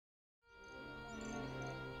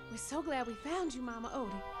We're so glad we found you, Momma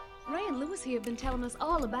Odie. Ray and Louis here have been telling us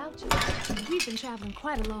all about you. We've been traveling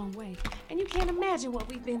quite a long way, and you can't imagine what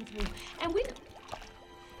we've been through. And we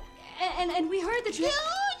heard that you...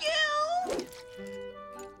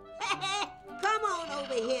 Come on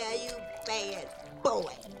over here, you bad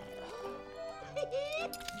boy.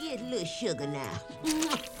 Get a little sugar now.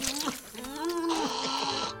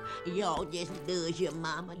 Y'all just loves your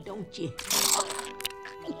mama, don't you?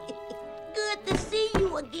 Good to see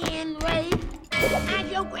you again, Ray.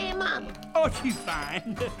 How's your grandmama? Oh, she's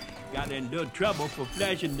fine. Got in a little trouble for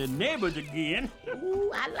flashing the neighbors again.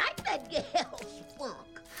 Ooh, I like that girl's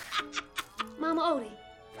spunk. Momma Odie,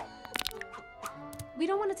 we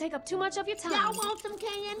don't want to take up too much of your time. Y'all want some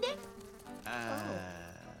candy?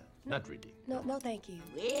 Not really. No, thank you.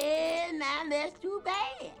 Well, now that's too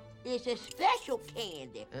bad. It's a special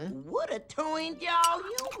candy. Would have turned y'all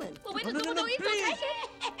human. Well, wait, No, eat please.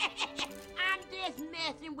 I'm just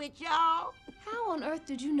messing with y'all. How on earth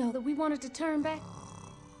did you know that we wanted to turn back?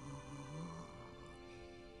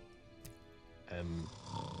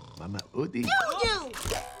 Momma Odie. You!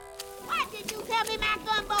 Why did you tell me my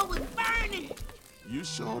gumbo was burning? You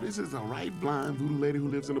sure this is the right blind voodoo lady who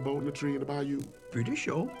lives in the boat in the tree in the bayou? Pretty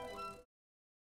sure.